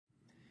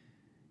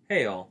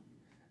Hey all.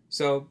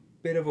 So,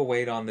 bit of a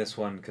wait on this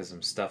one because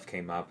some stuff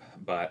came up,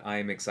 but I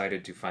am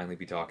excited to finally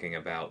be talking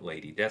about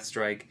Lady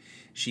Deathstrike.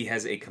 She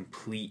has a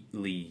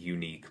completely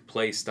unique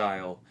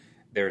playstyle.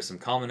 There are some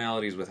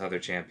commonalities with other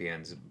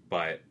champions,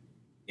 but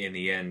in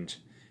the end,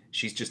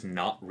 she's just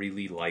not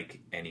really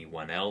like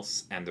anyone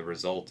else, and the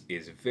result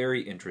is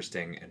very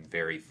interesting and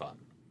very fun.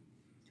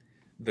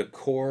 The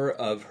core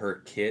of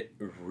her kit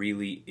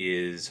really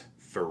is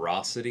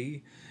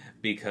ferocity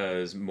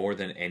because more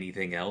than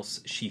anything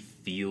else, she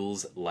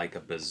feels like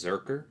a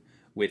berserker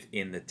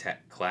within the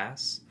tech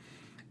class,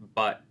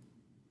 but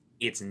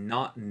it's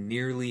not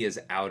nearly as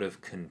out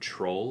of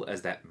control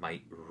as that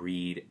might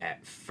read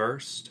at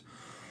first,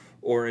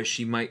 or as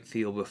she might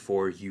feel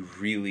before you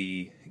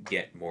really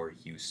get more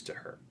used to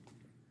her.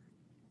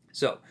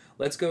 So,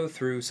 let's go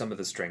through some of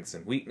the strengths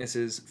and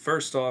weaknesses.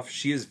 First off,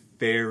 she is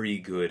very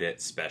good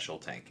at special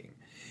tanking.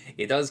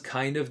 It does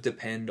kind of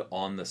depend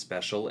on the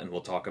special, and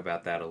we'll talk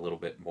about that a little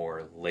bit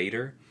more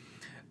later.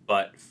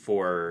 But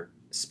for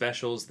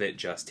specials that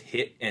just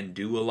hit and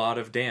do a lot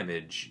of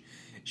damage,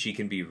 she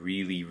can be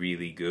really,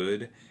 really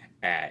good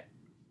at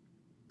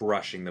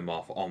brushing them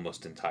off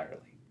almost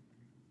entirely.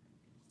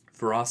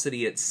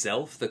 Ferocity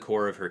itself, the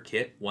core of her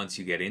kit, once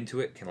you get into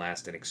it, can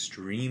last an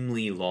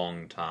extremely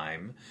long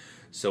time.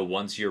 So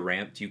once you're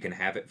ramped, you can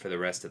have it for the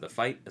rest of the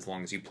fight as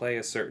long as you play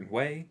a certain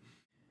way.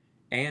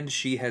 And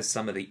she has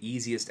some of the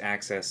easiest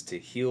access to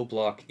heal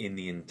block in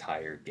the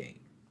entire game.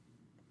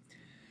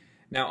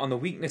 Now, on the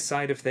weakness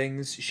side of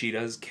things, she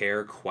does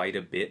care quite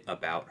a bit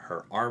about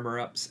her armor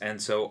ups,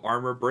 and so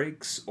armor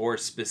breaks, or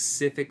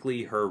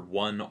specifically her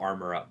one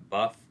armor up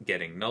buff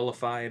getting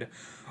nullified,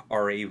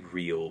 are a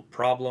real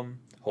problem.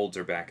 Holds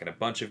her back in a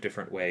bunch of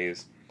different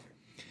ways.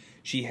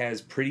 She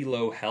has pretty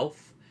low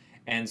health,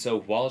 and so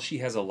while she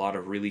has a lot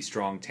of really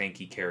strong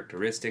tanky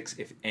characteristics,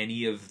 if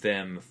any of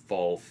them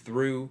fall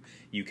through,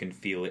 you can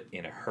feel it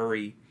in a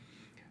hurry.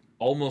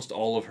 Almost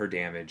all of her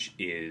damage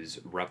is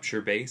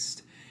rupture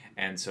based,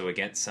 and so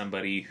against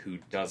somebody who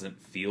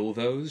doesn't feel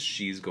those,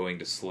 she's going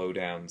to slow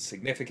down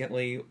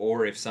significantly,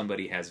 or if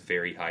somebody has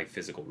very high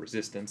physical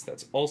resistance,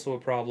 that's also a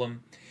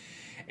problem.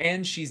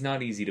 And she's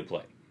not easy to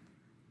play.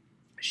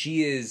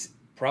 She is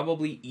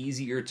probably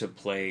easier to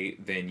play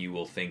than you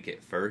will think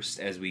at first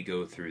as we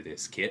go through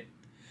this kit,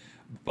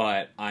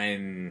 but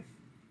I'm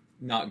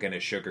not going to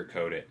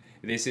sugarcoat it.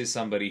 This is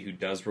somebody who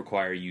does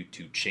require you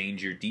to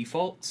change your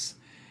defaults,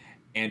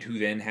 and who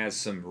then has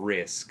some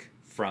risk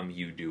from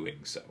you doing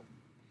so.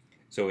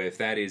 So if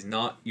that is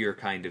not your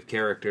kind of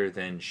character,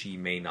 then she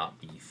may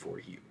not be for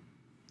you.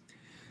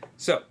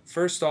 So,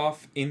 first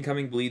off,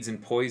 incoming bleeds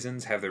and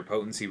poisons have their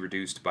potency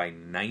reduced by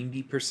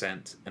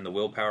 90%, and the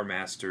willpower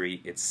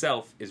mastery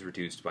itself is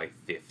reduced by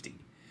 50%.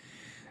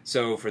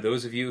 So, for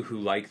those of you who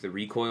like the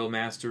recoil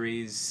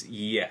masteries,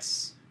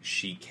 yes,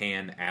 she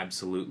can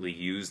absolutely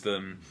use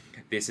them.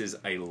 This is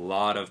a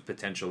lot of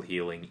potential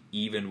healing,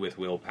 even with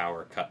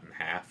willpower cut in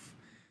half.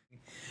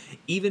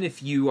 Even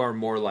if you are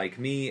more like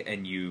me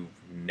and you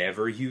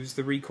never use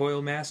the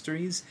recoil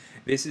masteries,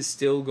 this is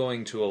still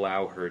going to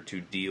allow her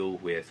to deal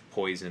with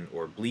poison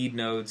or bleed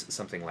nodes,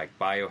 something like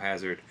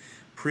biohazard,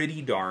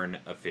 pretty darn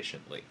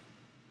efficiently.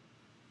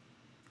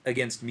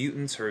 Against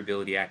mutants, her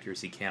ability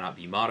accuracy cannot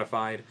be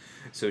modified,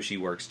 so she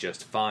works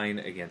just fine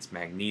against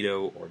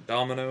Magneto or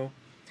Domino,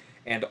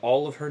 and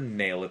all of her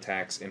nail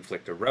attacks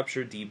inflict a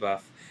rupture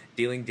debuff,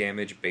 dealing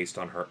damage based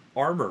on her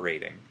armor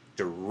rating,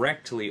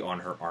 directly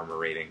on her armor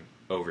rating,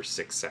 over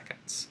 6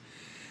 seconds.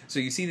 So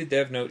you see the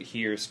dev note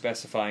here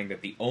specifying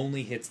that the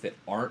only hits that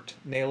aren't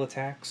nail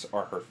attacks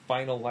are her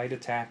final light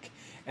attack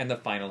and the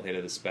final hit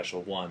of the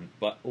special one,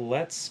 but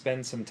let's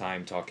spend some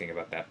time talking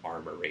about that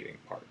armor rating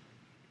part.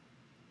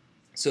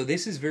 So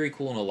this is very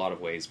cool in a lot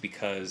of ways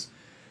because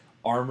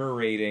armor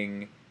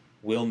rating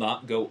will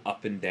not go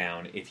up and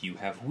down if you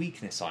have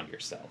weakness on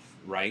yourself,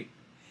 right?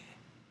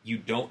 You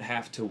don't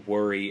have to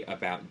worry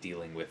about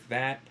dealing with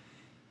that.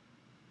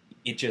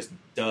 It just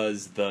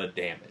does the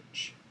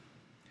damage.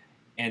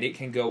 And it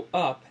can go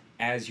up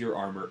as your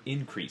armor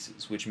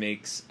increases, which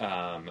makes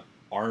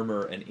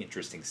armor an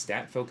interesting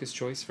stat focus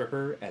choice for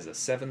her as a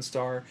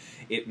 7-star.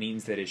 It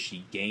means that as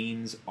she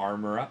gains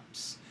armor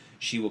ups,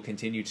 she will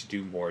continue to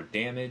do more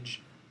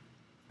damage.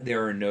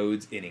 There are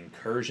nodes in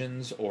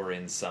incursions or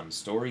in some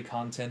story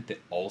content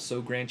that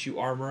also grant you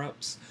armor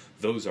ups.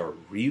 Those are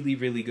really,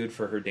 really good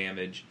for her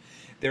damage.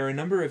 There are a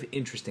number of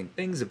interesting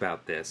things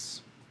about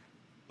this,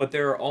 but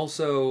there are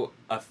also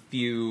a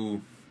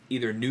few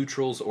either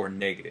neutrals or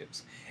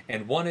negatives.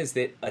 And one is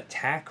that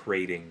attack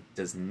rating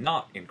does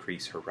not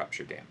increase her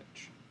rupture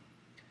damage.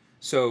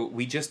 So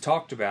we just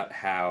talked about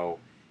how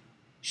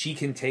she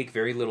can take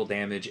very little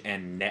damage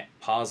and net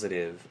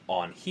positive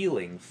on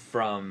healing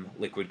from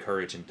Liquid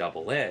Courage and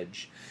Double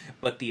Edge,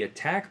 but the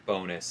attack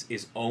bonus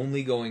is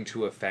only going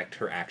to affect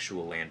her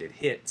actual landed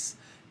hits,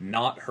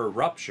 not her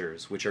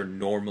ruptures, which are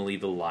normally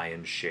the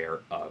lion's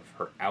share of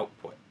her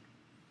output.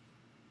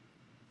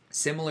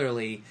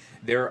 Similarly,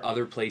 there are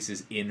other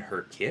places in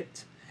her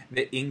kit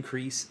that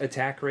increase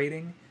attack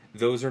rating.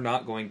 Those are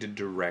not going to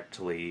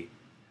directly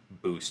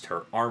boost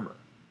her armor.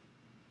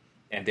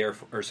 and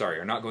therefore, or sorry,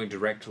 are not going to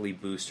directly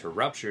boost her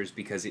ruptures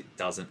because it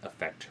doesn't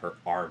affect her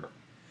armor.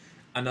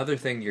 Another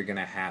thing you're going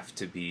to have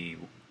to be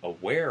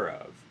aware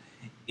of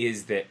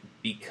is that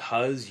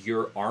because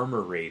your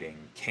armor rating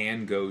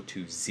can go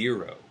to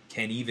 0,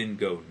 can even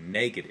go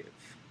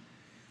negative,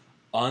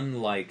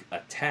 unlike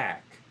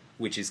attack,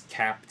 which is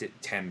capped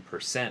at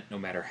 10% no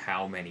matter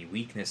how many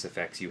weakness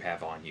effects you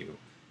have on you,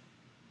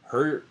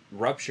 her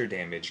rupture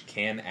damage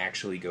can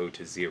actually go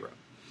to 0.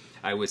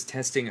 I was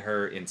testing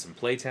her in some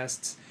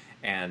playtests,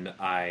 and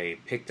I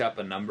picked up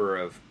a number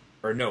of...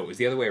 Or no, it was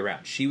the other way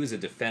around. She was a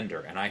defender,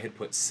 and I had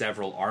put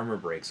several armor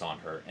breaks on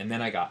her, and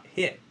then I got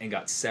hit and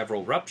got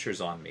several ruptures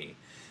on me.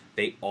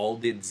 They all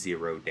did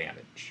 0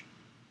 damage.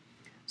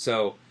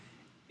 So,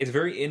 it's a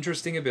very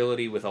interesting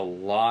ability with a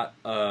lot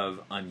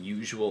of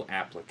unusual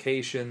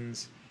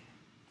applications.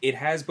 It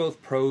has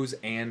both pros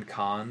and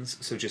cons,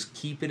 so just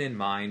keep it in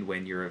mind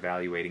when you're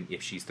evaluating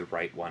if she's the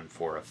right one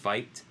for a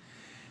fight.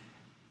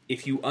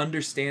 If you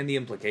understand the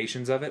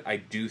implications of it, I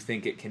do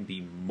think it can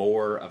be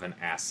more of an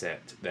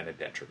asset than a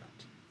detriment.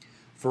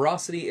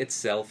 Ferocity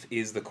itself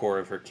is the core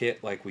of her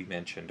kit, like we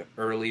mentioned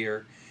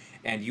earlier,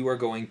 and you are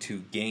going to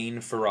gain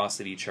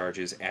Ferocity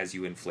charges as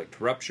you inflict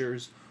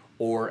ruptures,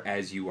 or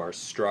as you are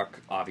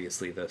struck.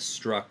 Obviously, the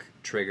struck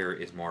trigger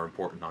is more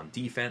important on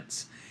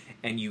defense,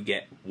 and you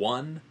get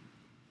 1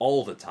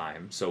 all the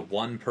time, so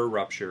 1 per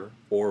rupture,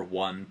 or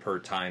 1 per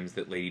times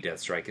that Lady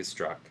Deathstrike is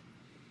struck,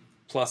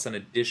 plus an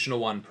additional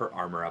 1 per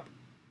armor up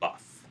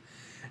buff.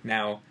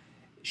 Now,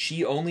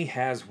 she only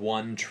has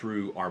 1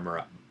 true armor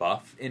up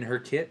buff in her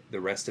kit. The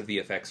rest of the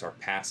effects are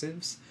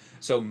passives,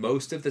 so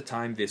most of the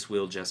time this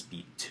will just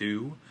be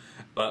 2,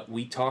 but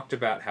we talked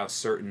about how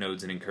certain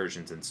nodes and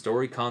incursions and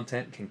story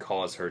content can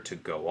cause her to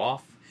go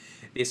off.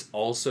 This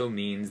also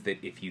means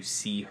that if you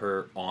see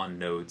her on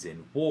nodes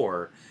in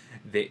war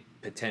that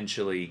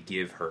potentially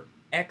give her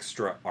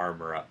extra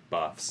armor up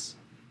buffs,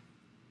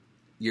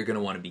 you're going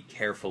to want to be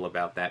careful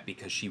about that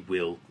because she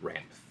will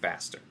ramp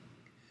faster.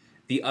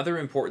 The other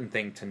important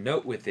thing to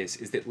note with this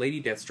is that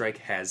Lady Deathstrike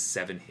has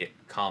 7-hit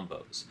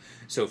combos.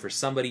 So for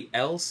somebody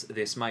else,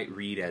 this might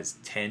read as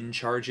 10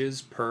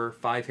 charges per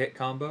 5-hit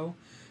combo.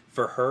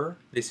 For her,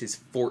 this is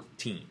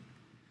 14,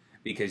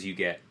 because you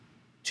get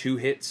 2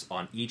 hits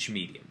on each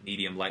medium.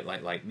 Medium, light,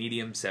 light, light,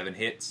 medium, 7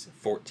 hits,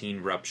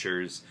 14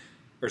 ruptures,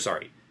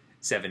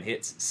 7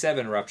 hits,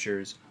 7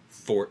 ruptures,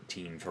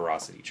 14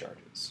 ferocity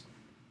charges.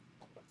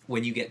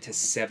 When you get to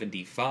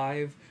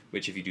 75,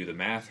 which if you do the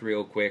math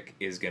real quick,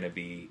 is going to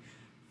be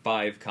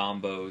 5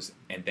 combos,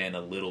 and then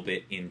a little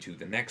bit into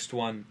the next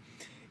one,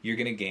 you're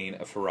going to gain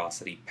a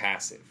Ferocity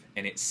passive.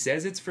 And it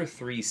says it's for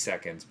 3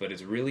 seconds, but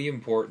it's really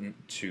important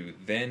to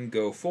then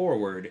go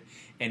forward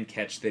and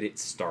catch that it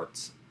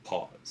starts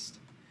paused.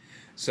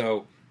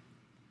 So,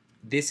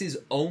 this is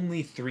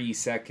only 3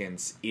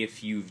 seconds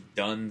if you've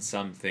done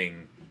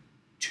something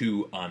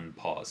to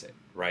unpause it,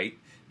 right?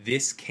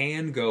 This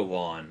can go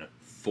on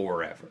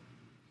forever.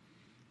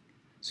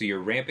 So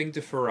you're ramping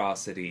to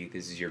Ferocity,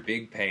 this is your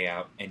big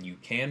payout, and you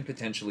can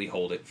potentially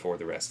hold it for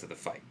the rest of the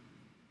fight.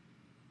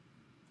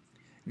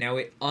 Now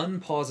it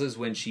unpauses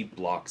when she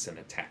blocks an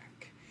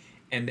attack,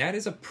 and that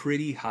is a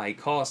pretty high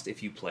cost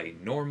if you play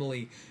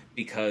normally,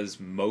 because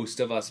most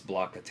of us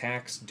block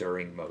attacks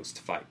during most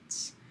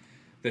fights.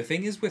 The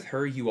thing is with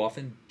her, you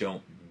often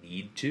don't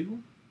need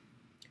to,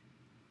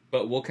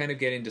 but we'll kind of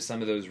get into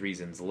some of those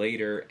reasons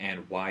later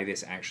and why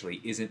this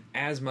actually isn't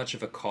as much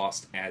of a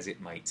cost as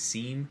it might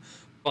seem,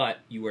 but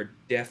you are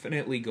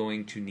definitely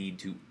going to need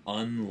to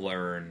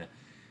unlearn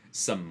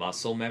some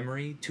muscle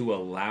memory to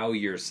allow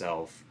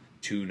yourself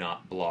to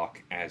not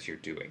block as you're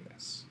doing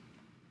this.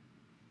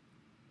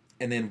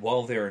 And then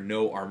while there are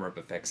no armor-up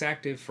effects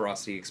active,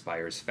 Ferocity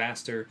expires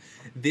faster.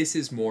 This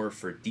is more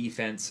for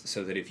defense,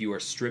 so that if you are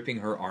stripping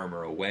her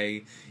armor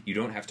away, you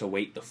don't have to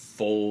wait the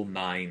full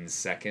 9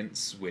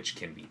 seconds, which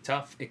can be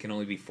tough. It can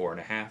only be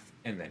 4.5,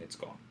 and then it's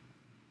gone.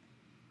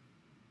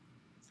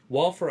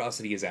 While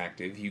Ferocity is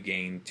active, you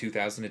gain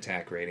 2,000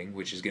 attack rating,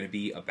 which is going to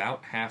be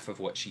about half of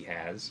what she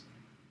has.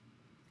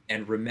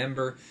 And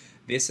remember,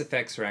 this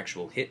affects her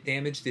actual hit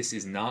damage. This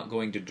is not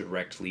going to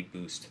directly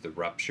boost the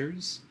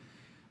ruptures,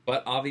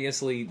 but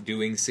obviously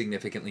doing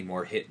significantly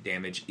more hit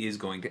damage is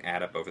going to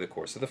add up over the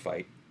course of the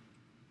fight.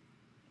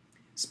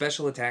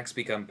 Special attacks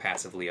become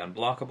passively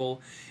unblockable,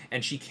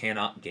 and she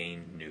cannot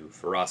gain new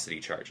Ferocity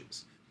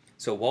charges.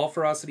 So while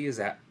Ferocity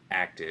is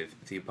active,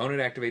 if the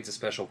opponent activates a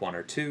special 1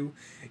 or 2,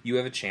 you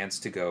have a chance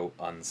to go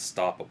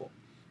unstoppable.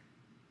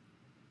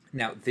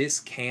 Now, this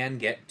can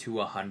get to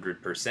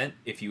 100%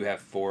 if you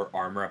have 4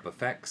 armor-up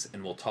effects,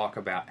 and we'll talk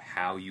about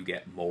how you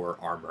get more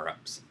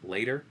armor-ups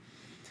later.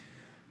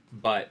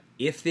 But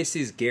if this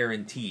is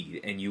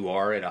guaranteed, and you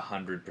are at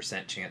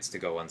 100% chance to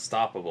go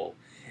unstoppable,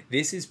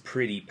 this is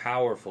pretty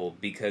powerful,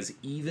 because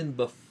even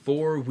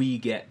before we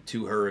get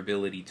to her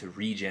ability to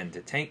regen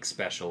to tank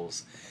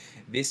specials,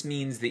 this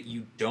means that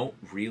you don't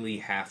really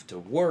have to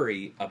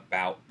worry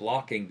about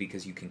blocking,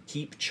 because you can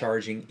keep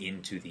charging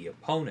into the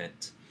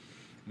opponent.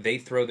 They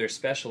throw their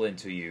special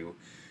into you.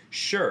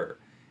 Sure,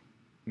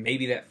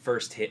 maybe that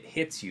first hit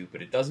hits you,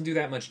 but it doesn't do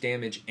that much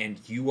damage, and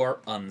you are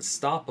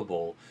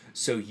unstoppable,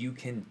 so you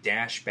can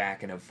dash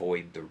back and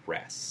avoid the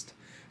rest.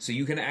 So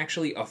you can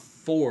actually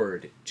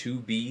afford to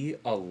be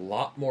a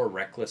lot more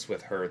reckless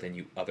with her than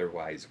you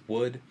otherwise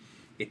would.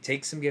 It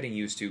takes some getting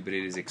used to, but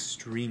it is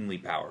extremely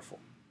powerful.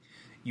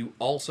 You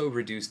also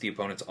reduce the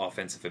opponent's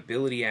offensive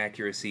ability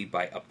accuracy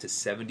by up to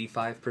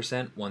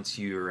 75% once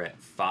you're at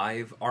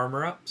 5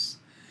 armor ups.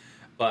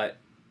 But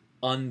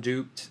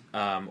unduped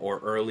or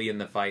early in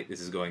the fight, this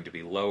is going to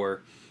be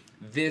lower.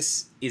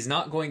 This is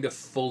not going to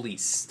fully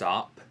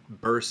stop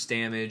burst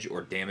damage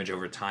or damage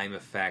over time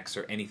effects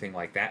or anything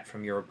like that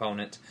from your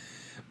opponent,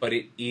 but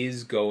it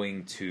is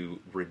going to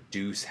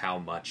reduce how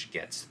much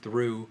gets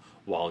through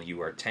while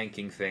you are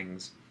tanking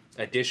things.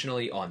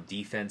 Additionally, on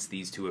defense,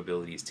 these two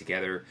abilities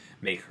together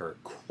make her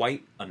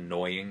quite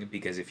annoying,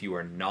 because if you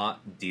are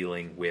not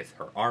dealing with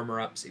her armor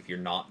ups, if you're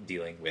not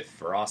dealing with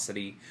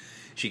Ferocity,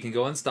 she can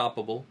go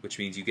unstoppable, which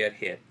means you get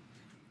hit,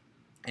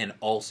 and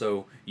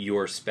also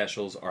your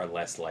specials are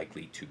less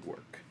likely to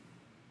work.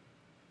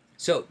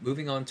 So,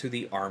 moving on to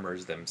the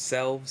armors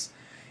themselves,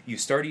 you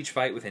start each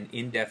fight with an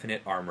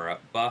indefinite armor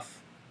up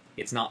buff.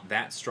 It's not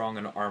that strong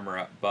an armor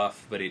up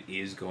buff, but it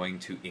is going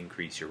to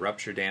increase your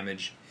rupture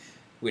damage,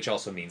 which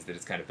also means that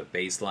it's kind of the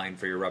baseline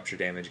for your rupture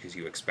damage because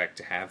you expect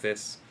to have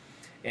this.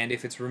 And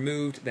if it's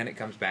removed, then it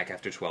comes back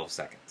after 12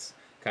 seconds.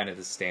 Kind of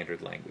the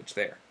standard language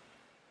there.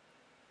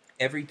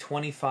 Every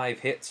 25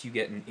 hits, you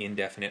get an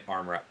indefinite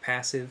armor up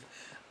passive.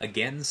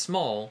 Again,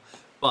 small,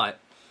 but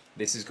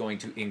this is going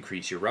to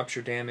increase your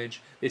rupture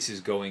damage. This is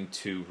going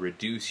to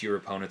reduce your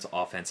opponent's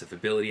offensive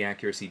ability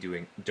accuracy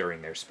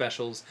during their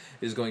specials.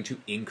 This is going to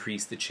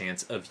increase the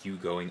chance of you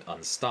going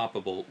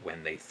unstoppable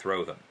when they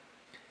throw them.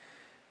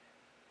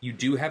 You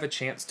do have a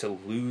chance to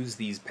lose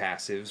these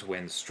passives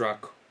when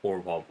struck or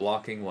while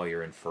blocking while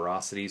you're in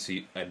Ferocity, so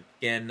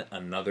again,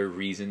 another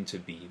reason to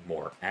be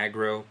more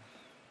aggro.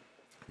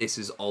 This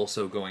is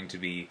also going to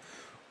be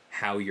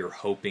how you're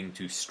hoping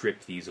to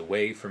strip these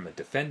away from a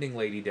defending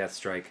Lady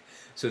Deathstrike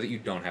so that you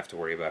don't have to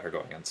worry about her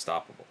going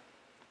unstoppable.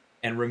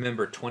 And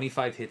remember,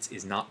 25 hits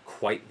is not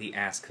quite the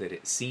ask that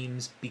it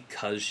seems,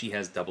 because she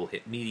has double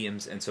hit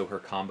mediums, and so her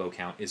combo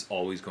count is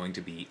always going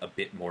to be a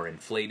bit more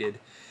inflated.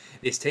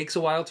 This takes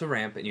a while to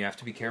ramp, and you have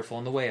to be careful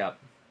on the way up,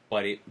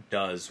 but it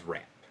does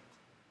ramp.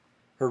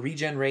 Her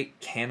regen rate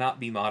cannot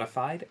be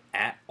modified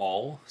at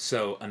all,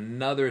 so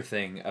another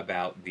thing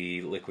about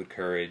the Liquid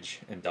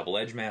Courage and Double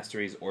Edge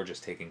Masteries, or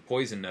just taking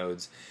poison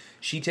nodes,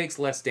 she takes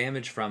less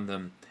damage from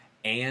them,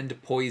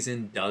 and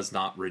poison does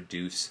not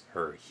reduce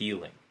her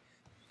healing.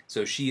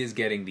 So she is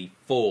getting the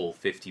full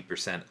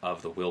 50%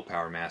 of the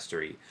Willpower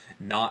Mastery,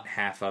 not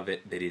half of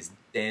it that is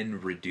then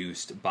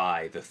reduced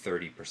by the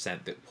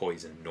 30% that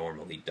poison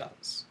normally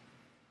does.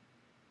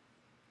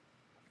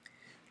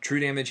 True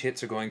damage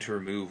hits are going to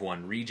remove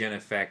one regen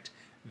effect.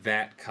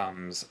 That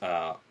comes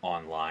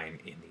online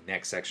in the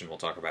next section. We'll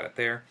talk about it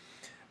there.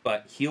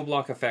 But heal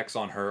block effects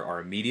on her are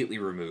immediately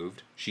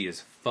removed. She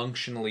is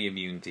functionally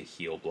immune to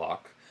heal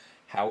block.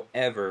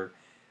 However,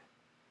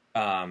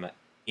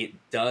 it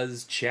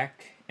does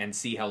check and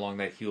see how long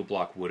that heal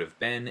block would have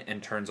been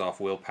and turns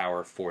off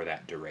willpower for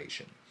that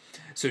duration.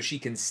 So she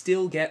can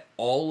still get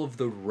all of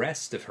the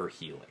rest of her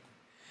healing,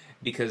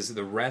 because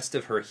the rest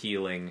of her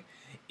healing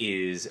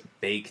is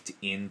baked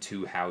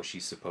into how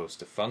she's supposed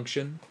to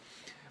function,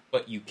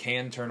 but you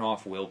can turn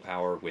off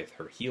willpower with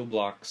her heal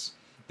blocks.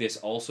 This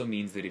also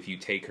means that if you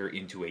take her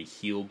into a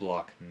heal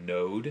block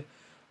node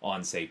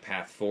on, say,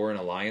 Path 4 in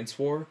Alliance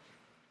War,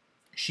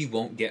 she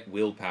won't get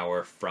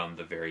willpower from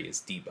the various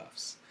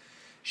debuffs.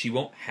 She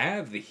won't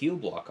have the heal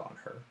block on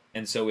her,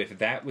 and so if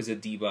that was a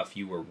debuff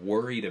you were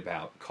worried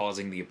about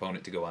causing the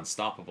opponent to go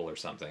unstoppable or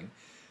something,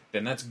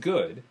 then that's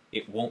good.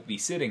 It won't be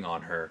sitting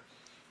on her,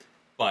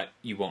 but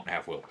you won't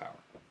have willpower.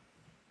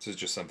 This is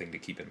just something to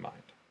keep in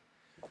mind.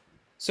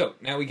 So,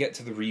 now we get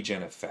to the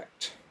regen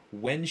effect.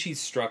 When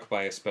she's struck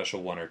by a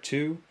special 1 or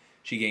 2,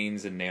 she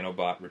gains a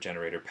Nanobot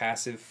Regenerator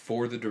passive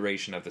for the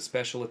duration of the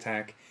special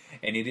attack,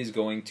 and it is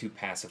going to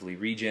passively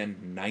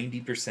regen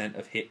 90%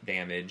 of hit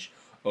damage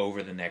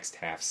over the next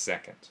half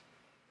second.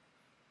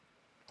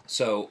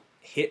 So,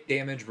 hit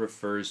damage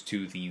refers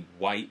to the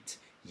white,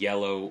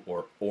 yellow,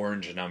 or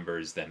orange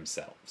numbers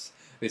themselves.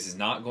 This is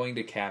not going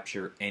to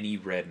capture any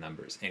red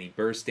numbers. Any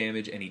burst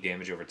damage, any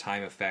damage over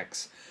time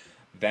effects,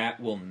 that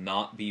will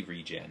not be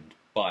regened,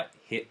 but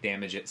hit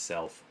damage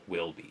itself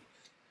will be.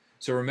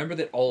 So remember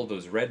that all of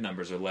those red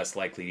numbers are less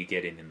likely to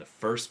get in the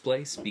first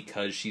place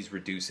because she's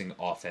reducing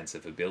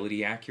offensive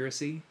ability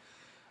accuracy,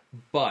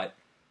 but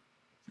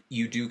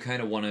you do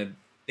kind of want to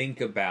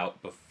think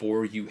about,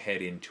 before you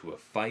head into a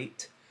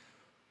fight,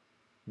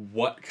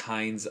 what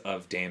kinds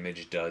of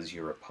damage does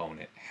your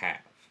opponent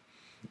have?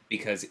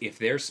 Because if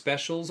their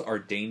specials are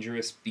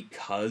dangerous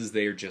because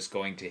they're just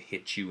going to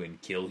hit you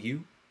and kill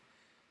you,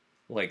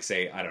 like,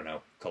 say, I don't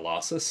know,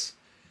 Colossus,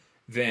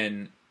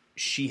 then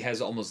she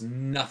has almost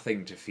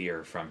nothing to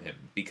fear from him,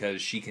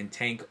 because she can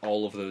tank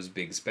all of those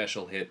big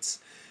special hits,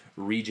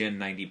 regen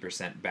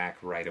 90% back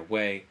right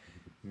away,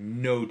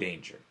 no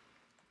danger.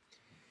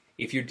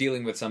 If you're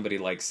dealing with somebody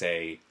like,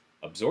 say,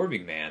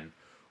 Absorbing Man,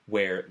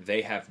 where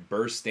they have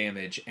burst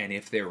damage, and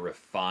if they're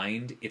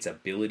refined, its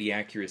ability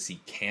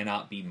accuracy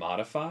cannot be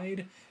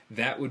modified,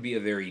 that would be a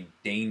very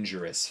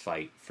dangerous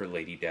fight for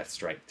Lady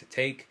Deathstrike to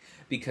take,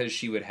 because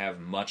she would have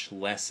much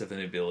less of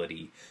an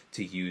ability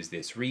to use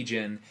this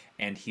regen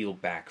and heal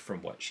back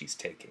from what she's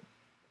taking.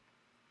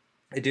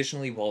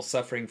 Additionally, while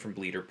suffering from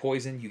bleed or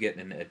poison, you get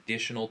an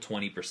additional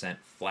 20%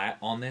 flat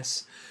on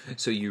this,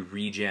 so you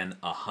regen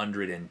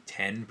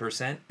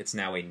 110%. It's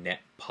now a net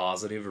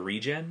positive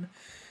regen.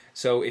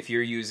 So if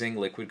you're using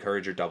Liquid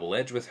Courage or Double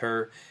Edge with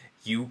her,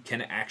 you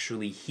can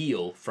actually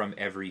heal from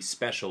every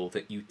special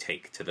that you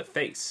take to the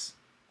face.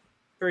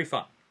 Very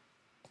fun.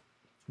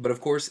 But of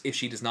course, if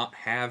she does not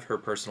have her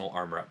personal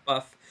armor up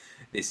buff,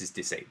 this is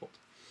disabled.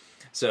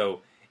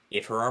 So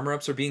if her armor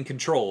ups are being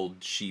controlled,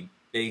 she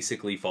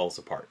basically falls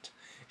apart.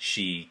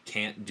 She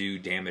can't do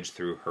damage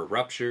through her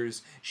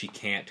ruptures, she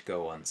can't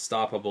go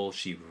unstoppable,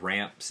 she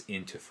ramps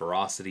into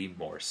Ferocity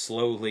more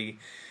slowly,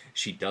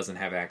 she doesn't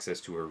have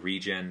access to her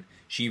regen.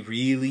 She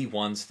really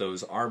wants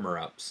those armor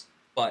ups,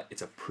 but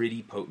it's a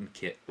pretty potent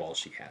kit while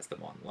she has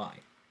them online.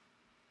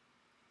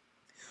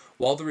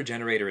 While the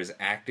Regenerator is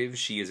active,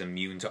 she is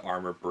immune to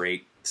armor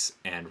breaks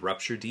and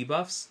rupture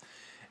debuffs.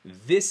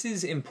 This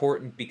is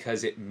important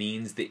because it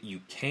means that you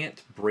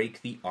can't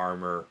break the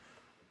armor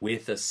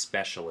with a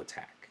special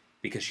attack,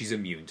 because she's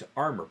immune to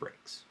armor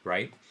breaks,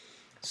 right?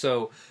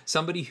 So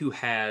somebody who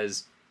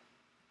has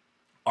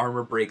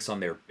armor breaks on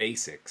their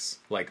basics,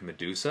 like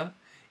Medusa,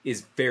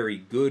 is very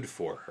good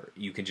for her.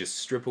 You can just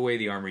strip away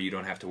the armor, you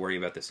don't have to worry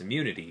about this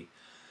immunity.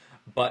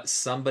 But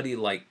somebody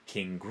like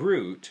King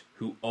Groot,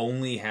 who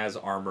only has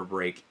armor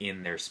break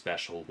in their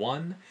special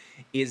one,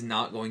 is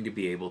not going to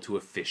be able to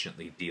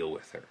efficiently deal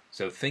with her.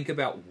 So think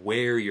about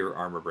where your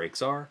armor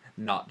breaks are,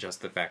 not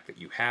just the fact that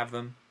you have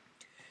them.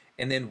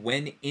 And then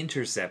when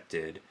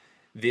intercepted,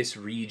 this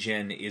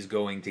regen is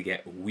going to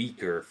get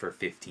weaker for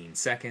 15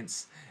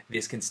 seconds.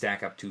 This can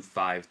stack up to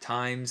 5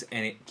 times,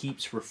 and it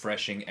keeps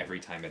refreshing every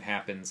time it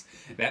happens.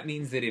 That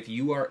means that if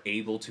you are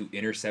able to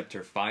intercept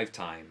her 5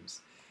 times,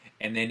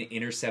 and then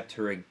intercept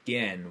her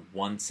again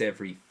once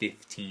every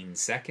 15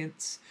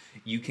 seconds,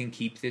 you can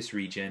keep this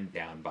regen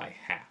down by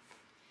half.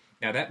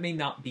 Now that may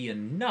not be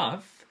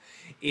enough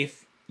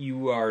if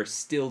you are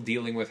still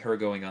dealing with her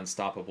going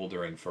unstoppable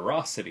during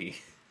Ferocity,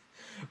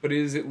 but it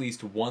is at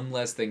least one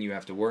less thing you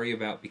have to worry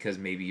about because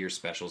maybe your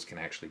specials can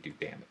actually do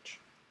damage.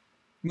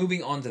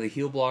 Moving on to the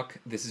heal block,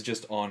 this is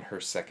just on her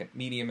second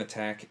medium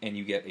attack, and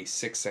you get a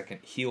 6-second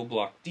heal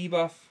block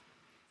debuff,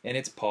 and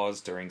it's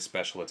paused during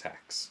special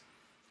attacks.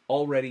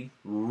 Already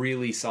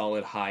really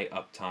solid high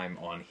uptime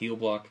on heal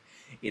block.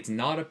 It's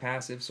not a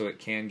passive, so it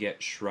can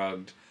get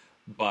shrugged,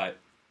 but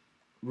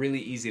really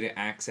easy to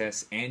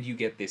access, and you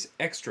get this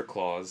extra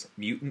clause: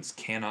 mutants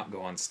cannot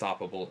go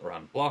unstoppable or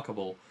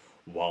unblockable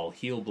while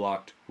heal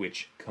blocked,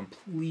 which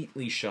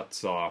completely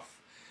shuts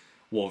off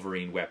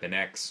Wolverine Weapon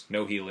X.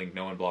 No healing,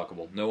 no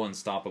unblockable, no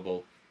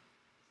unstoppable,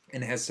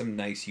 and has some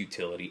nice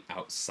utility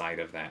outside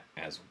of that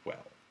as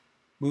well.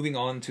 Moving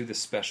on to the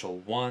special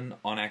one,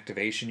 on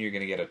activation you're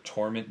going to get a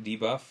Torment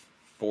debuff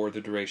for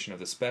the duration of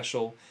the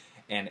special,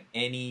 and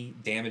any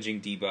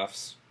damaging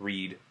debuffs,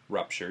 read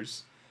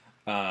ruptures,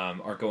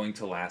 are going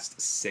to last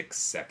 6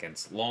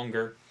 seconds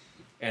longer,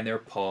 and they're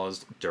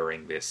paused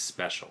during this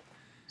special.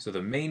 So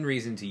the main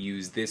reason to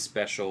use this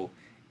special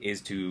is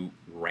to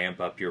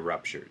ramp up your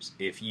ruptures.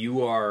 If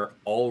you are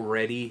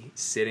already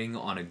sitting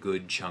on a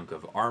good chunk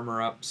of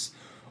armor ups,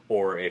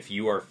 or if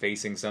you are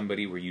facing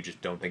somebody where you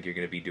just don't think you're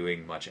going to be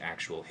doing much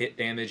actual hit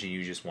damage and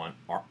you just want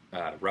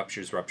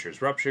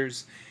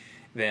ruptures,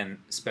 then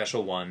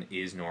Special 1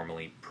 is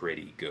normally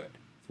pretty good.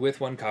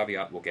 With one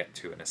caveat we'll get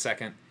to in a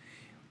second.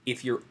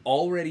 If you're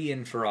already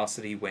in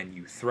Ferocity when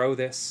you throw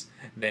this,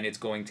 then it's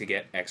going to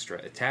get extra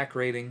attack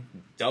rating,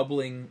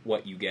 doubling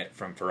what you get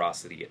from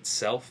Ferocity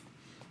itself.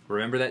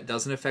 Remember, that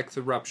doesn't affect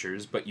the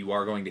ruptures, but you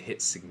are going to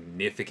hit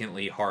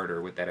significantly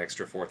harder with that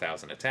extra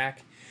 4,000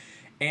 attack.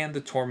 And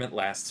the Torment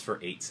lasts for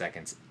 8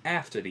 seconds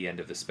after the end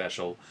of the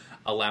special,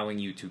 allowing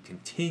you to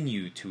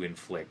continue to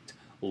inflict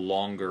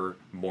longer,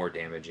 more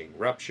damaging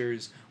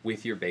ruptures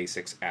with your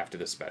basics after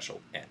the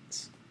special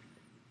ends.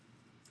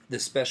 The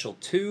Special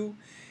 2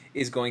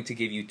 is going to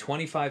give you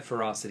 25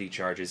 Ferocity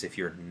charges if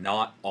you're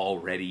not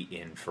already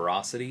in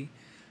Ferocity,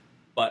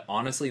 but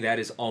honestly that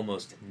is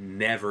almost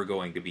never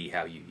going to be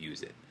how you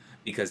use it,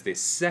 because this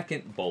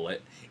second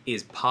bullet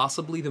is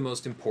possibly the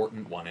most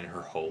important one in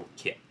her whole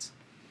kit.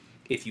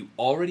 If you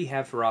already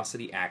have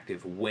Ferocity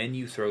active when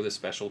you throw the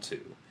Special 2,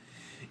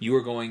 you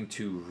are going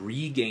to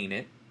regain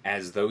it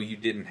as though you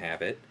didn't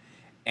have it,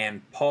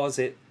 and pause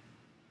it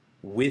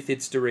with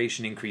its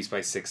duration increased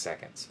by 6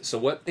 seconds. So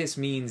what this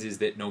means is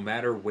that no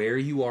matter where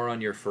you are on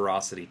your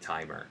Ferocity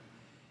timer,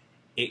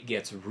 it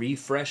gets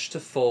refreshed to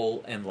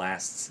full and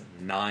lasts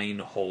 9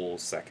 whole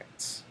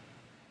seconds.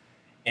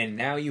 And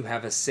now you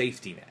have a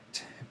safety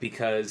net,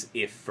 because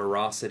if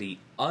Ferocity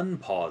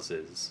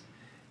unpauses,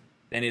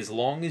 then as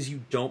long as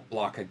you don't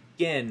block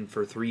again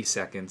for 3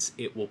 seconds,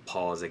 it will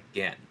pause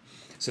again.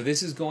 So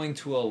this is going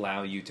to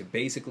allow you to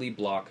basically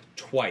block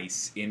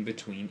twice in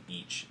between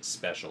each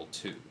special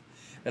 2.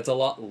 That's a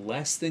lot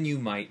less than you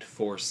might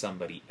for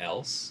somebody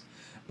else,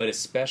 but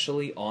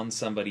especially on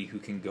somebody who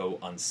can go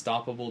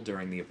unstoppable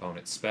during the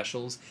opponent's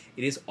specials,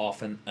 it is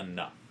often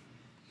enough.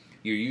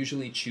 You're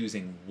usually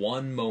choosing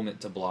one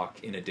moment to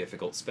block in a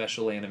difficult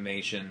special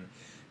animation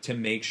to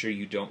make sure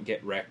you don't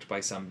get wrecked by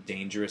some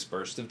dangerous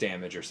burst of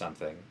damage or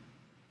something.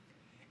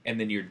 And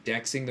then you're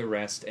dexing the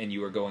rest, and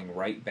you are going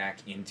right back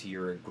into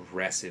your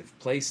aggressive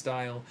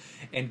playstyle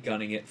and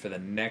gunning it for the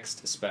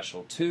next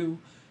special 2,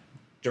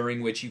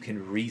 during which you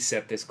can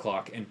reset this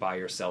clock and buy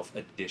yourself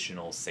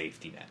additional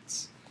safety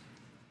nets.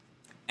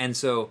 And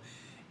so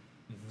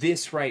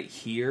this right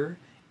here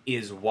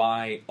is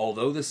why,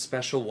 although the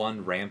special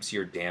 1 ramps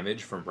your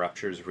damage from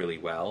ruptures really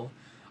well,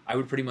 I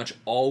would pretty much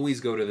always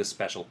go to the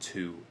special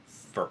 2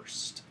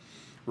 first.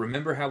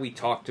 Remember how we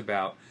talked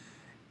about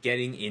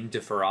getting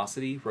into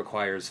Ferocity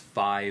requires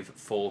 5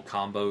 full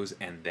combos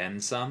and then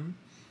some?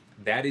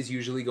 That is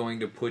usually going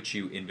to put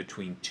you in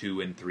between 2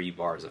 and 3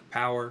 bars of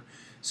power,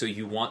 so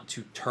you want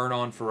to turn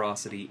on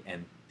Ferocity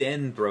and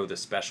then throw the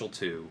special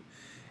 2.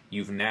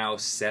 You've now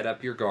set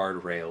up your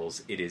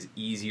guardrails, it is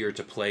easier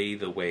to play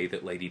the way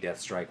that Lady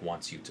Deathstrike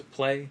wants you to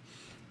play,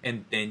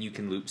 and then you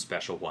can loop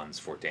special 1s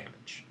for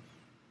damage.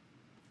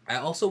 I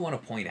also want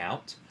to point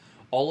out,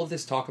 all of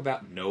this talk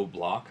about no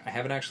block, I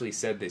haven't actually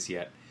said this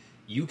yet,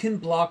 you can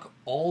block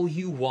all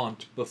you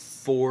want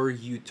before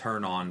you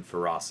turn on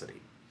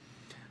Ferocity.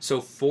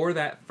 So for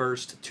that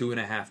first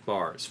 2.5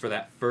 bars, for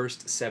that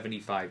first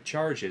 75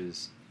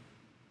 charges,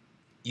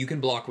 you can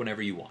block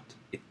whenever you want.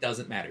 It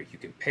doesn't matter. You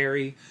can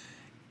parry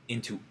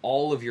into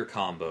all of your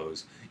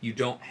combos. You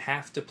don't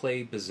have to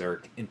play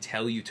Berserk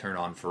until you turn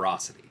on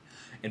Ferocity.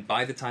 And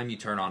by the time you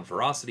turn on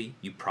Ferocity,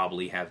 you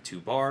probably have 2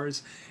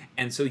 bars,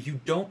 and so you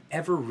don't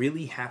ever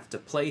really have to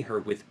play her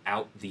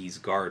without these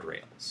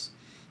guardrails.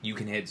 You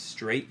can head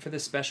straight for the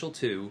special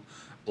 2,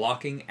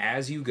 blocking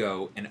as you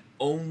go, and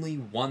only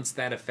once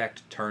that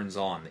effect turns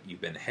on that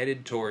you've been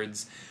headed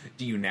towards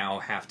do you now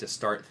have to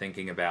start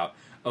thinking about,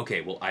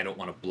 okay, well, I don't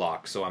want to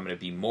block, so I'm going to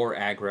be more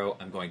aggro,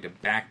 I'm going to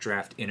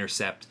backdraft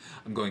intercept,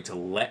 I'm going to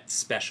let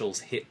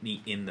specials hit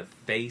me in the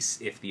face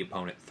if the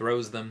opponent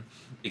throws them,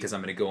 because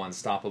I'm going to go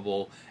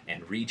unstoppable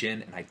and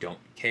regen, and I don't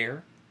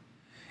care.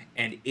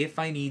 And if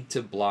I need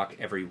to block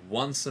every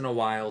once in a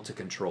while to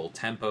control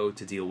tempo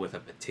to deal with a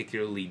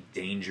particularly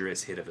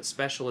dangerous hit of a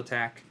special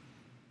attack,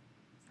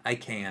 I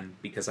can,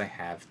 because I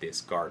have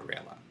this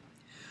guardrail up.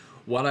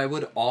 What I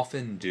would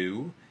often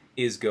do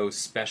is go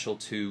special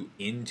 2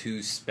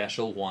 into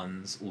special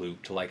 1s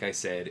looped, like I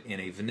said, in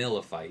a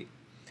vanilla fight.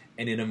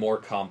 And in a more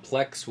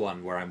complex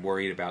one where I'm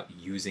worried about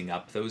using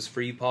up those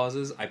free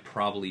pauses, I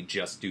probably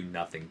just do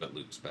nothing but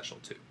loop special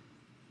 2.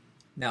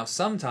 Now,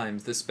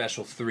 sometimes the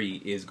special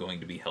 3 is going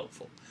to be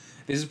helpful.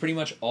 This is pretty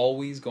much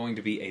always going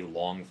to be a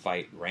long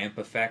fight ramp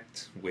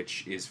effect,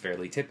 which is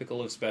fairly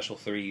typical of special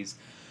 3s.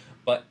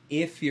 But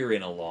if you're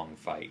in a long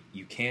fight,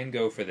 you can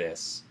go for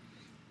this.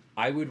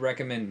 I would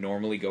recommend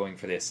normally going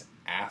for this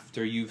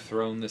after you've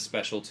thrown the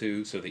special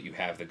 2 so that you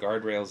have the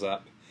guardrails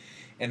up.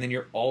 And then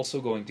you're also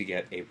going to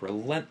get a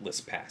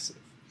Relentless passive,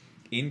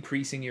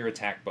 increasing your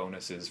attack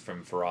bonuses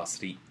from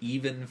Ferocity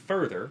even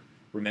further.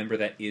 Remember,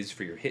 that is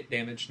for your hit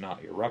damage,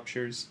 not your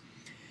ruptures.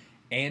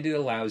 And it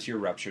allows your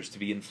ruptures to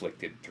be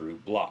inflicted through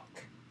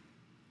block.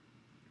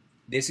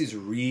 This is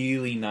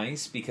really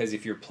nice because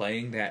if you're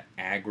playing that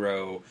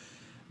aggro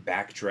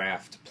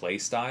backdraft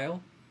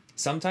playstyle,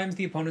 sometimes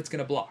the opponent's going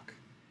to block.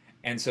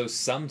 And so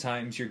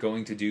sometimes you're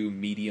going to do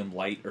medium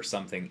light or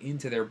something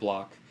into their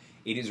block.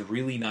 It is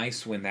really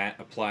nice when that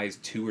applies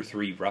 2 or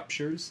 3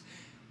 ruptures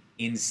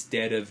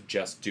instead of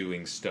just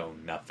doing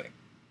stone nothing.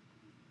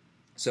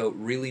 So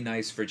really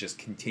nice for just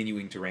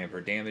continuing to ramp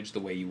her damage the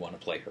way you want to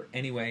play her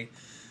anyway.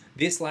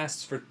 This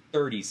lasts for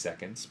 30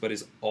 seconds, but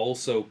is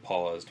also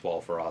paused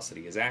while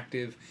Ferocity is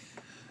active.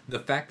 The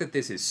fact that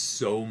this is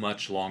so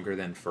much longer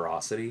than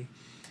Ferocity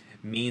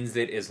means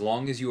that as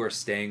long as you are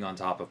staying on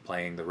top of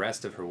playing the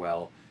rest of her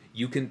well,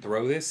 you can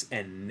throw this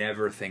and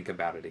never think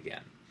about it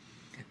again.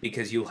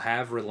 Because you'll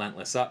have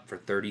Relentless up for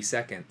 30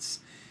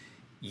 seconds.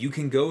 You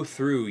can go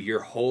through your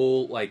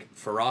whole,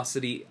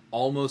 Ferocity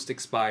almost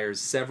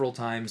expires several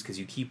times because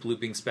you keep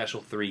looping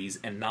special 3s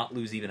and not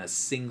lose even a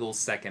single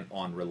second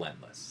on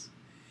Relentless.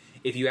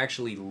 If you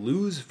actually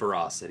lose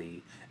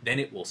Ferocity, then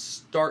it will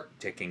start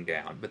ticking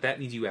down, but that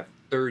means you have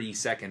 30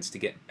 seconds to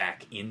get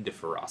back into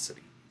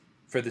Ferocity.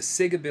 For the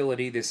Sig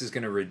ability, this is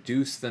going to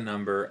reduce the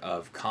number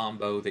of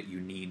combo that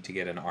you need to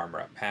get an armor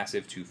up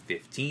passive to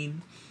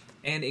 15,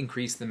 and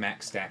increase the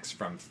max stacks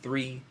from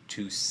 3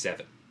 to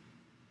 7.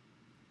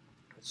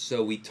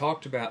 So we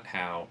talked about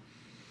how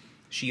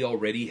she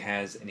already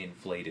has an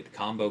inflated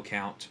combo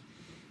count.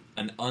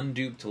 An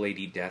unduped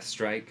Lady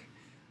Deathstrike,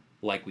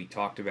 like we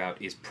talked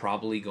about, is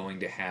probably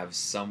going to have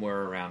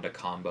somewhere around a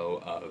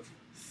combo of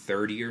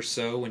 30 or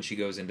so when she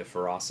goes into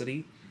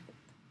Ferocity.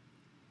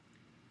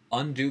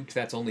 Unduped,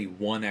 that's only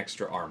 1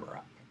 extra armor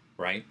up,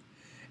 right?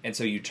 And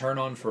so you turn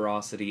on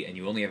Ferocity and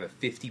you only have a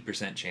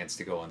 50% chance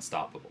to go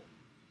unstoppable.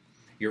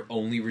 you're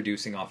only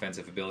reducing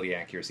offensive ability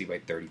accuracy by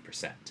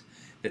 30%.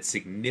 That's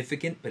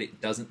significant, but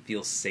it doesn't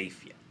feel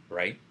safe yet,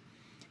 right?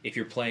 If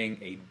you're playing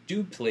a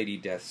duped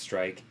Lady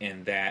Deathstrike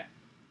and that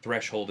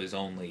threshold is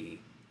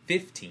only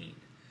 15,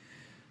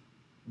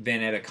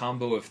 then at a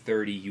combo of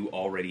 30, you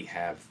already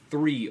have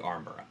 3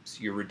 armor ups.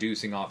 You're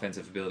reducing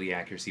offensive ability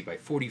accuracy by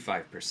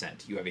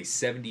 45%. You have a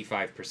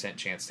 75%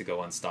 chance to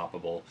go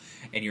unstoppable,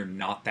 and you're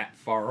not that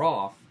far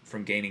off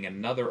from gaining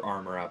another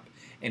armor up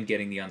and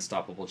getting the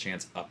unstoppable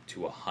chance up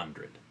to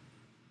 100.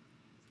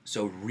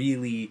 So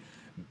really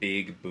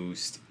big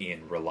boost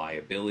in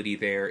reliability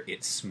there.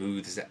 It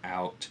smooths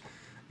out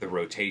the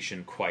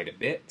rotation quite a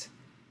bit.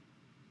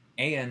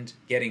 And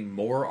getting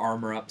more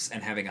armor ups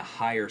and having a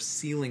higher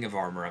ceiling of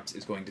armor ups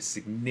is going to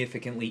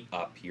significantly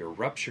up your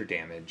rupture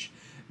damage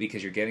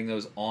because you're getting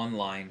those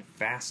online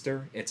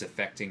faster, it's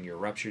affecting your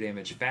rupture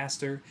damage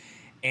faster,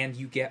 and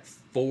you get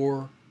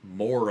 4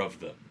 more of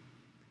them,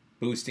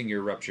 boosting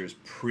your ruptures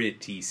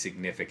pretty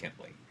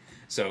significantly.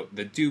 So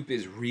the dupe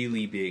is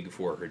really big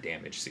for her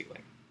damage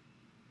ceiling.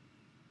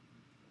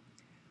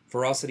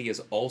 Ferocity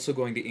is also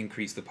going to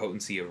increase the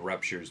potency of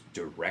ruptures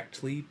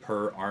directly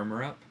per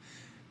armor up,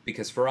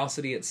 because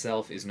Ferocity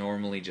itself is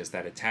normally just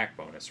that attack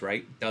bonus,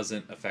 right?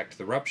 Doesn't affect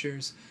the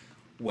ruptures.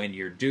 When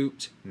you're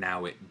duped,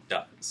 now it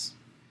does.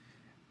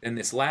 Then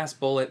this last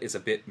bullet is a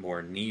bit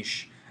more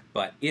niche,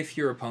 but if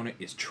your opponent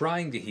is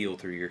trying to heal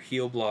through your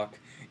heal block,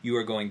 you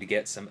are going to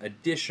get some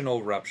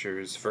additional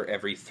ruptures for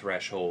every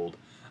threshold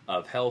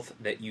of health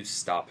that you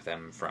stop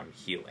them from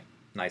healing.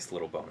 Nice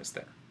little bonus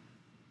there.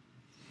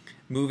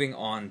 Moving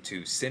on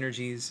to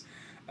Synergies.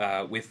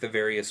 With the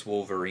various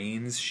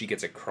Wolverines, she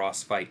gets a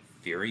Crossfight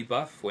Fury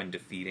buff when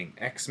defeating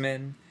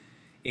X-Men,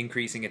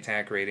 increasing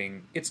attack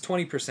rating. It's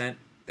 20%,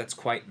 that's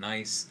quite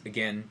nice.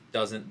 Again,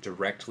 doesn't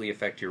directly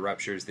affect your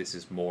ruptures, this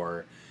is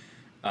more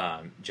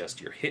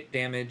just your hit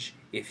damage.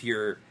 If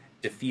you're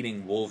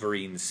defeating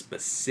Wolverine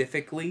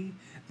specifically,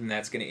 then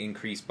that's going to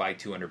increase by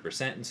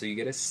 200%, and so you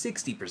get a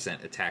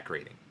 60% attack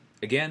rating.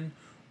 Again,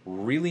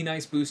 really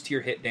nice boost to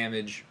your hit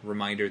damage,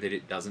 reminder that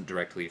it doesn't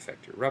directly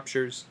affect your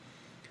ruptures.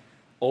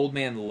 Old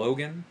Man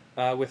Logan,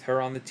 with her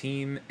on the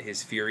team,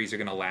 his Furies are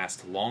going to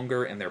last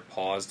longer and they're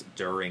paused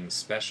during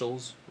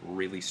specials.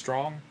 Really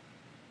strong.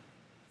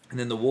 And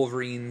then the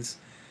Wolverines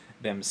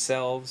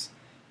themselves,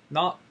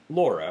 not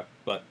Laura,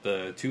 but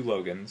the 2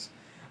 Logans,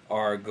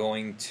 are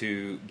going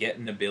to get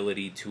an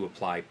ability to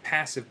apply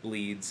passive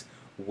bleeds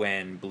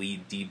when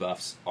bleed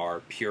debuffs are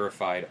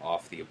purified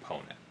off the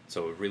opponent.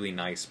 So a really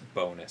nice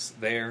bonus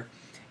there.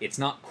 It's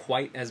not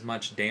quite as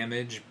much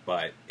damage,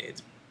 but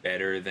it's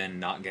better than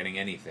not getting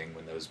anything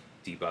when those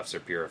debuffs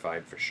are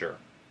purified for sure.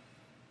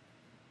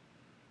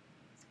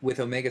 With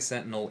Omega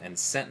Sentinel and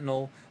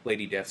Sentinel,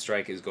 Lady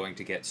Deathstrike is going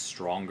to get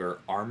stronger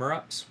armor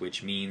ups,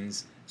 which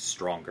means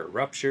stronger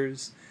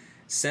ruptures.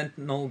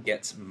 Sentinel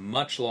gets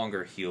much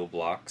longer heal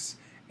blocks,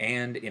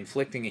 and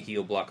inflicting a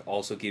heal block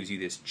also gives you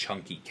this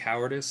chunky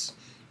cowardice,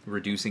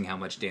 reducing how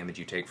much damage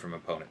you take from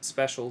opponent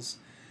specials,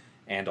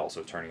 and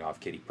also turning off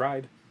Kitty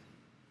Pryde.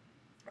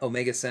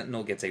 Omega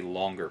Sentinel gets a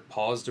longer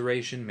pause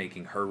duration,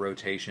 making her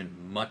rotation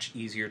much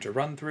easier to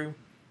run through.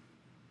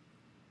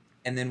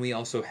 And then we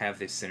also have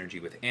this synergy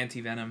with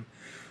Anti-Venom,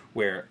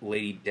 where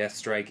Lady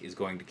Deathstrike is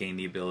going to gain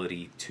the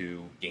ability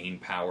to gain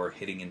power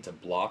hitting into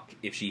block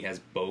if she has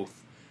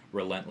both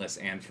Relentless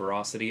and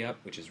Ferocity up,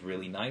 which is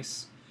really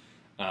nice.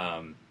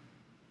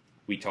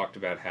 We talked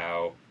about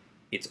how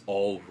it's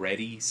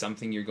already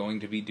something you're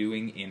going to be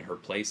doing in her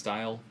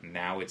playstyle.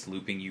 Now it's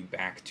looping you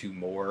back to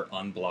more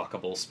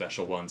unblockable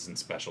special 1s and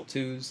special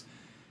 2s.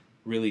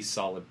 Really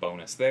solid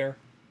bonus there.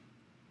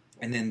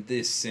 And then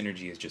this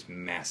synergy is just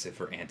massive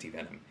for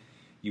Anti-Venom.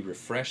 You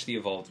refresh the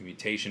Evolved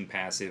Mutation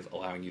passive,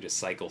 allowing you to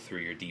cycle through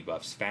your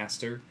debuffs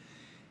faster.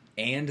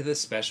 And the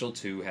special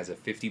 2 has a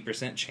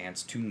 50%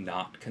 chance to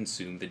not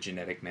consume the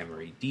genetic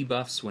memory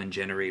debuffs when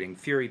generating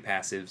Fury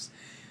passives,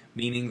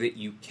 meaning that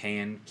you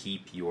can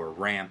keep your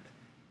ramp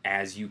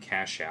as you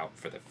cash out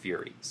for the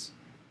Furies.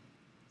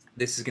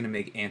 This is going to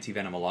make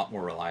Anti-Venom a lot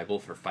more reliable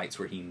for fights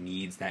where he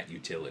needs that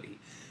utility,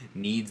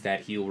 needs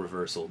that heal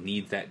reversal,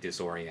 needs that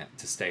disorient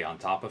to stay on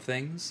top of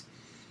things,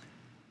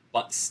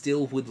 but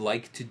still would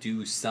like to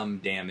do some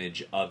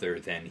damage other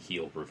than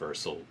heal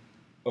reversal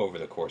over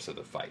the course of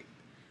the fight.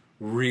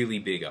 Really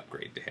big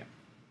upgrade to him.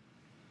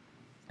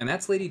 And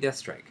that's Lady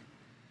Deathstrike.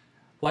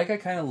 Like I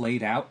kind of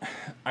laid out,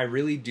 I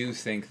really do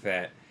think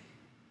that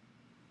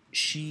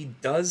she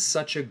does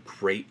such a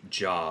great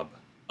job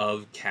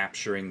of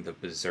capturing the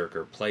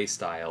Berserker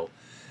playstyle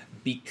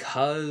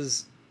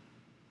because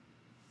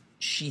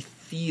she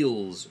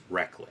feels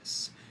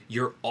reckless.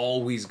 You're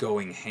always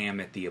going ham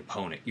at the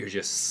opponent. You're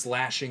just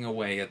slashing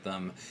away at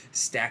them,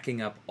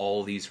 stacking up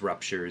all these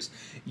ruptures.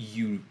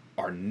 You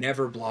are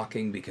never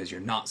blocking because you're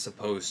not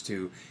supposed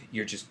to.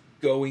 You're just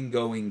going,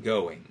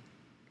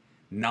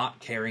 not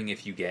caring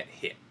if you get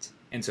hit.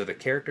 And so the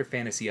character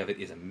fantasy of it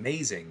is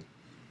amazing.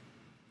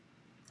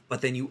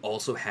 But then you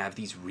also have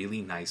these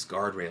really nice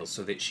guardrails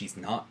so that she's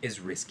not as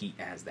risky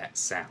as that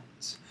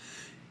sounds.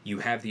 You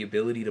have the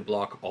ability to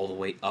block all the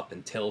way up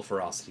until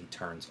Ferocity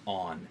turns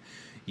on.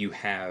 You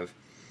have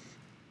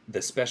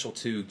the special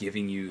 2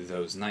 giving you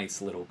those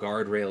nice little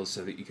guardrails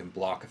so that you can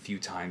block a few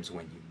times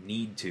when you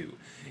need to.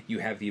 You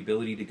have the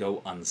ability to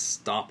go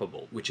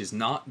unstoppable, which is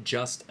not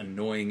just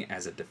annoying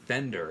as a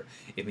defender.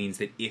 It means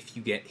that if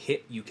you get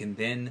hit, you can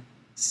then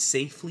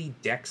safely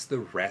dex the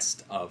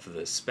rest of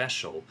the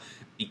special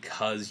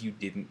because you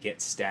didn't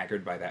get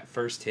staggered by that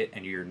first hit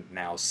and you're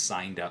now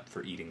signed up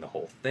for eating the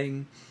whole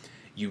thing.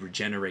 You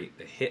regenerate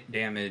the hit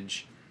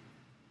damage.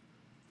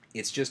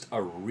 It's just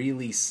a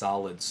really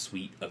solid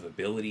suite of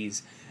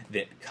abilities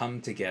that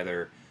come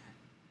together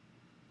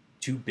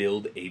to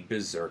build a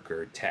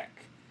Berserker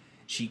tech.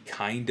 She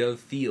kind of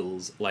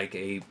feels like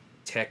a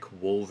tech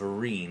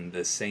Wolverine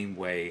the same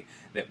way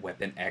that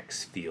Weapon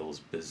X feels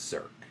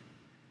Berserk.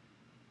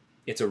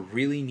 It's a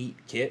really neat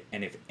kit,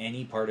 and if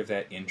any part of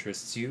that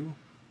interests you,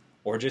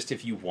 or just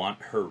if you want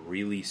her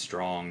really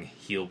strong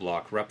heal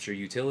block rupture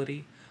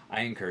utility,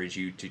 I encourage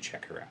you to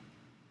check her out.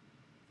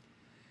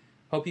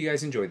 Hope you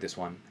guys enjoyed this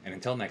one, and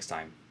until next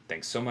time,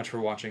 thanks so much for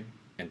watching,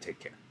 and take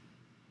care.